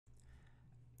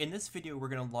In this video, we're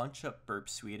going to launch up Burp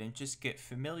Suite and just get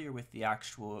familiar with the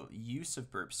actual use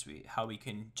of Burp Suite, how we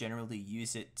can generally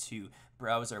use it to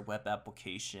browse our web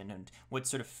application and what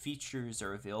sort of features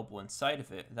are available inside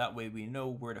of it. That way we know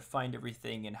where to find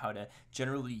everything and how to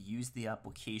generally use the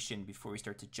application before we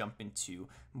start to jump into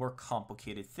more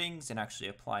complicated things and actually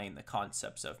applying the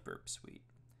concepts of Burp Suite.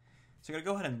 So I'm going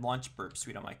to go ahead and launch Burp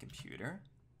Suite on my computer.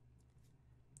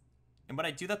 And when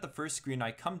I do that, the first screen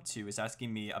I come to is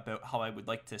asking me about how I would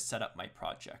like to set up my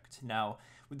project. Now,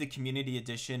 with the Community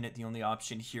Edition, the only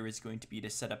option here is going to be to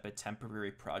set up a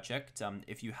temporary project.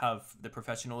 If you have the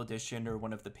Professional Edition or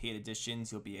one of the paid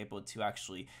editions, you'll be able to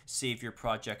actually save your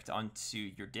project onto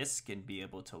your disk and be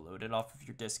able to load it off of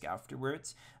your disk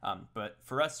afterwards. But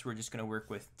for us, we're just going to work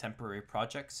with temporary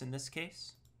projects in this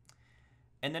case.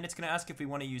 And then it's going to ask if we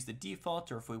want to use the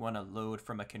default or if we want to load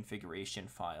from a configuration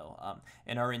file.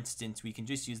 In our instance, we can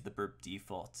just use the burp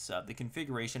defaults. The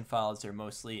configuration files are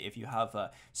mostly if you have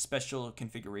a special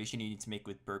configuration you need to make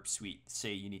with Burp Suite.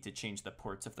 Say you need to change the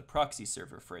ports of the proxy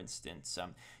server, for instance.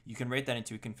 You can write that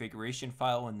into a configuration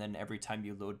file, and then every time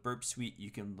you load Burp Suite,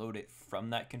 you can load it from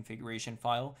that configuration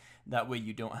file. That way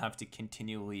you don't have to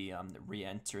continually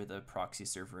re-enter the proxy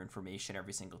server information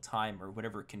every single time, or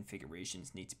whatever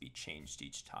configurations need to be changed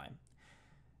each time.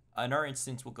 In our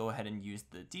instance, we'll go ahead and use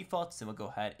the defaults and we'll go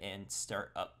ahead and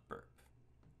start up Burp.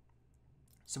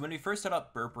 So when we first start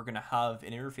up Burp, we're going to have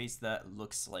an interface that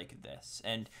looks like this.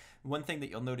 And one thing that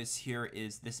you'll notice here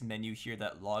is this menu here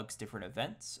that logs different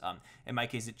events. In my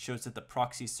case, it shows that the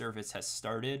proxy service has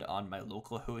started on my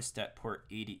local host at port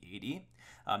 8080.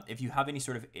 If you have any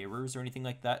sort of errors or anything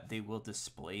like that, they will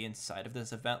display inside of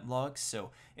this event log.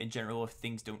 So in general, if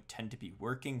things don't tend to be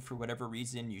working for whatever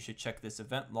reason, you should check this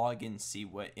event log and see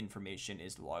what information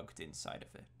is logged inside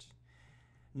of it.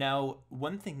 Now,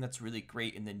 one thing that's really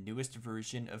great in the newest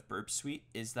version of Burp Suite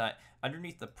is that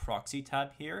underneath the proxy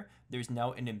tab here, there's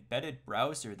now an embedded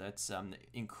browser that's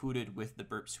included with the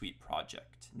Burp Suite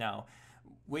project. Now,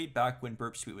 way back when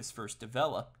Burp Suite was first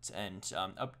developed and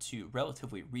up to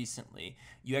relatively recently,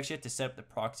 you actually had to set up the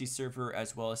proxy server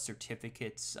as well as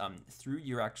certificates through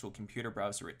your actual computer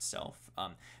browser itself.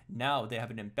 Now they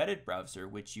have an embedded browser,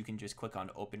 which you can just click on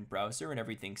Open Browser and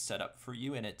everything's set up for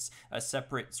you, and it's a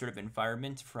separate sort of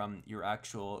environment from your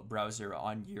actual browser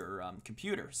on your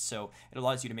computer. So it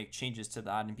allows you to make changes to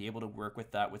that and be able to work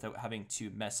with that without having to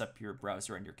mess up your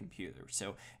browser on your computer.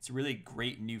 So it's a really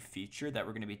great new feature that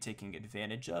we're going to be taking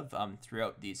advantage of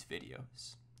throughout these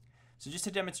videos. So just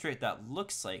to demonstrate that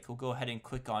looks like, we'll go ahead and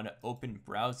click on Open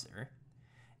Browser.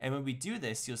 And when we do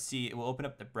this, you'll see it will open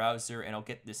up the browser and I'll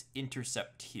get this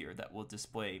intercept here that will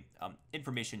display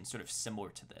information sort of similar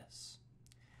to this.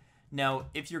 Now,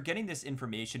 if you're getting this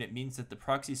information, it means that the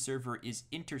proxy server is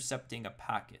intercepting a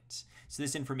packet. So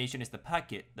this information is the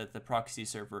packet that the proxy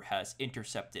server has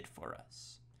intercepted for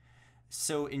us.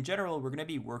 So in general, we're going to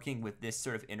be working with this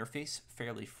sort of interface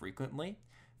fairly frequently.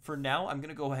 For now, I'm going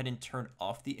to go ahead and turn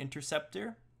off the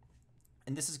interceptor.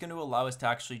 And this is going to allow us to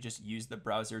actually just use the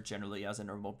browser generally as a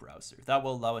normal browser. That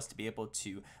will allow us to be able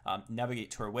to navigate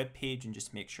to our web page and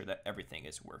just make sure that everything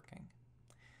is working.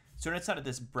 So inside of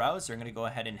this browser, I'm going to go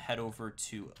ahead and head over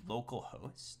to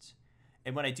localhost.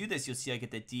 And when I do this, you'll see I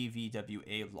get the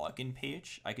DVWA login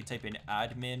page. I could type in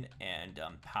admin and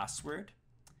password.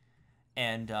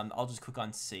 And I'll just click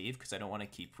on save because I don't want to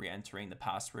keep re-entering the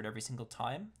password every single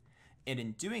time. And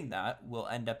in doing that, we'll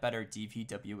end up at our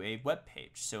DVWA web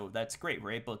page. So that's great.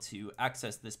 We're able to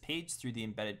access this page through the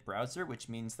embedded browser, which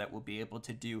means that we'll be able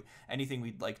to do anything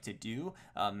we'd like to do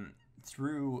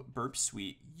through Burp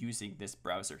Suite using this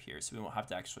browser here. So we won't have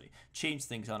to actually change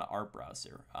things on our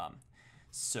browser.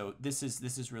 So this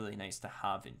is really nice to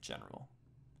have in general.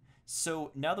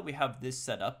 So now that we have this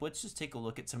set up, let's just take a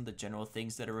look at some of the general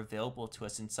things that are available to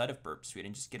us inside of Burp Suite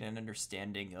and just get an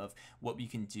understanding of what we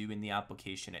can do in the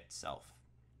application itself.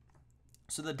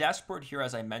 So the dashboard here,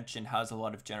 as I mentioned, has a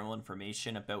lot of general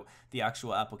information about the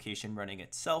actual application running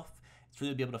itself. It's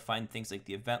really be able to find things like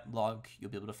the event log.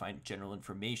 You'll be able to find general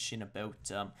information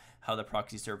about how the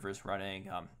proxy server is running,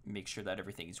 make sure that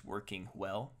everything is working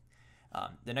well.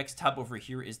 The next tab over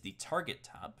here is the Target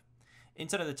tab.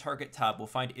 Inside of the Target tab, we'll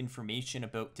find information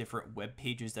about different web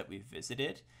pages that we've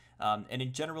visited. And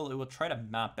in general, it will try to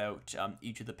map out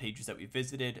each of the pages that we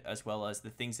visited, as well as the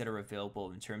things that are available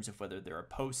in terms of whether there are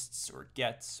posts or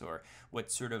gets, or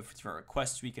what sort of different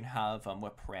requests we can have,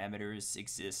 what parameters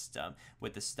exist,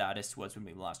 what the status was when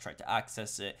we last tried to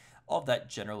access it, all of that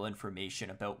general information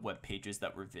about web pages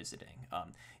that we're visiting.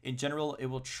 In general, it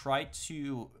will try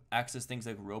to access things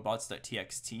like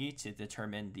robots.txt to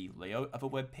determine the layout of a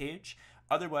web page.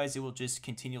 Otherwise, it will just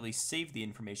continually save the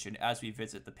information as we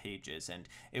visit the pages, and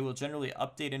it will generally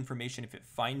update information if it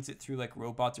finds it through like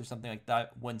robots or something like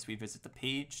that once we visit the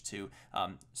page to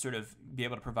sort of be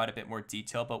able to provide a bit more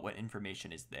detail about what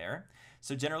information is there.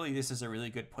 So generally, this is a really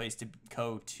good place to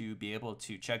go to be able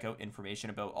to check out information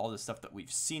about all the stuff that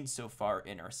we've seen so far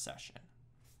in our session.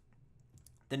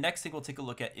 The next thing we'll take a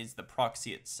look at is the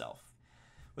proxy itself.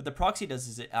 What the proxy does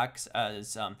is it acts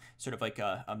as sort of like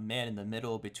a man in the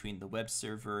middle between the web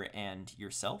server and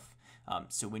yourself.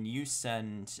 So when you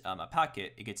send a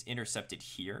packet, it gets intercepted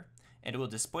here, and it will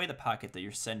display the packet that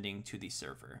you're sending to the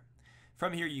server.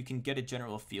 From here, you can get a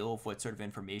general feel of what sort of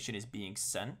information is being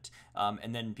sent,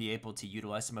 and then be able to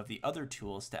utilize some of the other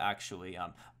tools to actually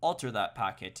alter that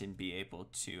packet and be able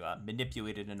to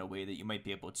manipulate it in a way that you might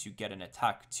be able to get an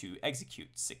attack to execute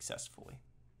successfully.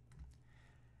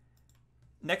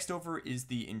 Next over is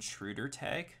the intruder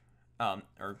tag,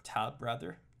 or tab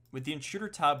rather. With the intruder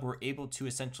tab, we're able to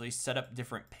essentially set up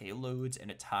different payloads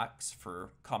and attacks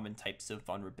for common types of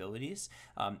vulnerabilities,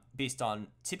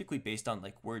 typically based on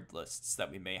like word lists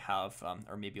that we may have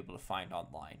or may be able to find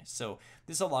online. So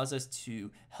this allows us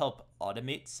to help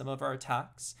automate some of our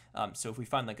attacks. So if we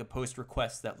find like a post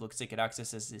request that looks like it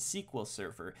accesses a SQL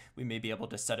server, we may be able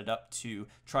to set it up to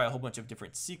try a whole bunch of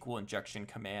different SQL injection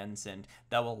commands, and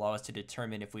that will allow us to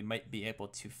determine if we might be able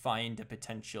to find a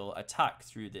potential attack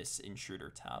through this intruder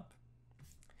tab.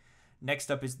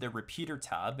 Next up is the repeater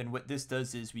tab, and what this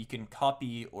does is we can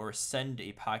copy or send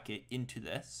a packet into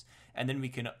this, and then we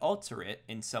can alter it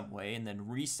in some way and then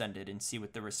resend it and see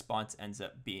what the response ends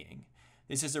up being.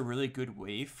 This is a really good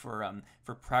way for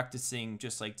practicing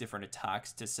just like different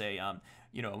attacks to say,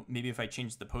 maybe if I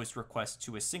change the post request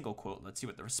to a single quote, let's see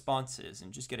what the response is,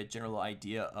 and just get a general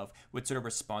idea of what sort of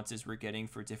responses we're getting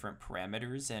for different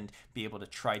parameters and be able to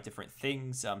try different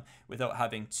things without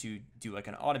having to do like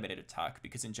an automated attack,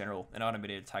 because in general, an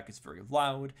automated attack is very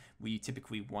loud. We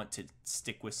typically want to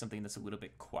stick with something that's a little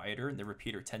bit quieter, and the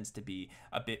repeater tends to be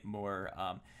a bit more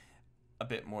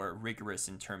rigorous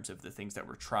in terms of the things that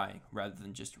we're trying, rather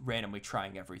than just randomly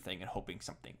trying everything and hoping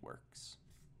something works.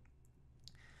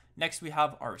 Next, we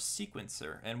have our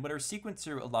sequencer, and what our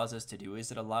sequencer allows us to do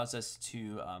is it allows us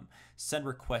to send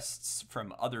requests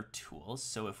from other tools.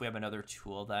 So if we have another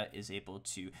tool that is able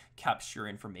to capture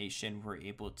information, we're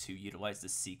able to utilize the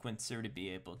sequencer to be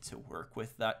able to work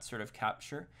with that sort of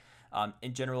capture.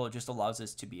 In general, it just allows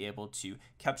us to be able to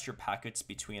capture packets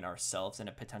between ourselves and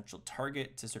a potential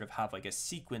target to sort of have like a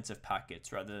sequence of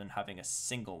packets rather than having a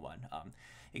single one.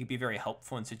 It can be very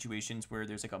helpful in situations where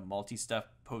there's like a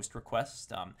multi-step post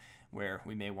request where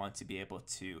we may want to be able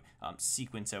to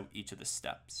sequence out each of the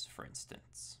steps, for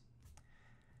instance.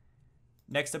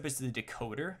 Next up is the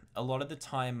decoder. A lot of the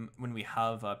time when we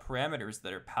have parameters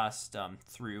that are passed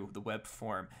through the web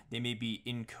form, they may be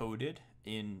encoded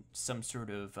in some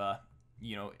sort of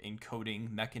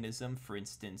encoding mechanism. For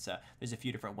instance, there's a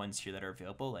few different ones here that are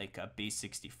available, like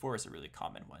base64 is a really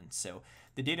common one. So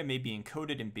the data may be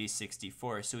encoded in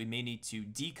base64, so we may need to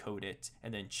decode it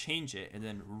and then change it and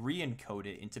then re-encode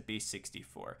it into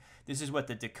base64. This is what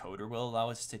the decoder will allow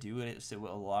us to do. It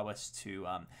will allow us to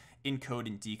encode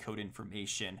and decode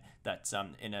information that's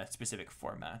in a specific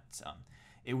format.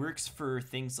 It works for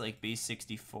things like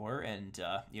base64 and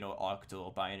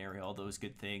octal, binary, all those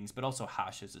good things, but also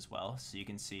hashes as well. So you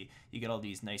can see you get all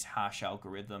these nice hash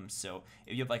algorithms. So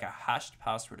if you have like a hashed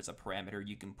password as a parameter,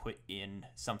 you can put in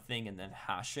something and then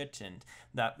hash it, and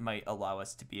that might allow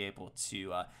us to be able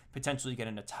to potentially get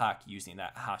an attack using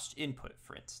that hashed input,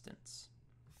 for instance.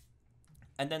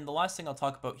 And then the last thing I'll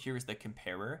talk about here is the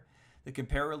comparer. The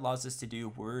comparer allows us to do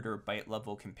word or byte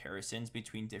level comparisons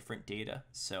between different data.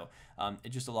 So it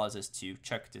just allows us to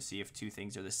check to see if two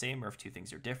things are the same or if two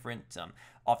things are different.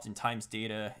 Oftentimes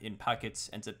data in packets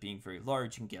ends up being very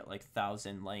large. You can get like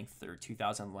 1,000 length or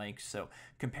 2,000 length. So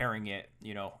comparing it,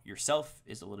 yourself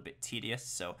is a little bit tedious.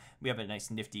 So we have a nice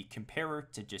nifty comparer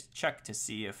to just check to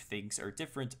see if things are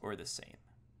different or the same.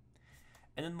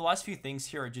 And then the last few things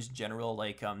here are just general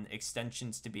like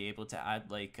extensions to be able to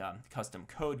add like custom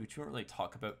code, which we don't really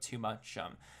talk about too much,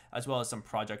 as well as some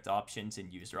project options and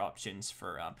user options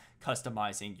for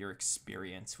customizing your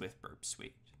experience with Burp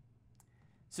Suite.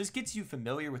 So this gets you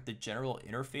familiar with the general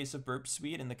interface of Burp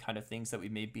Suite and the kind of things that we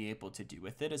may be able to do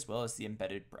with it, as well as the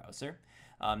embedded browser.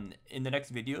 In the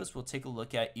next videos, we'll take a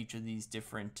look at each of these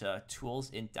different tools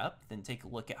in depth and take a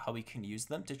look at how we can use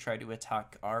them to try to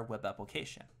attack our web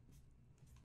application.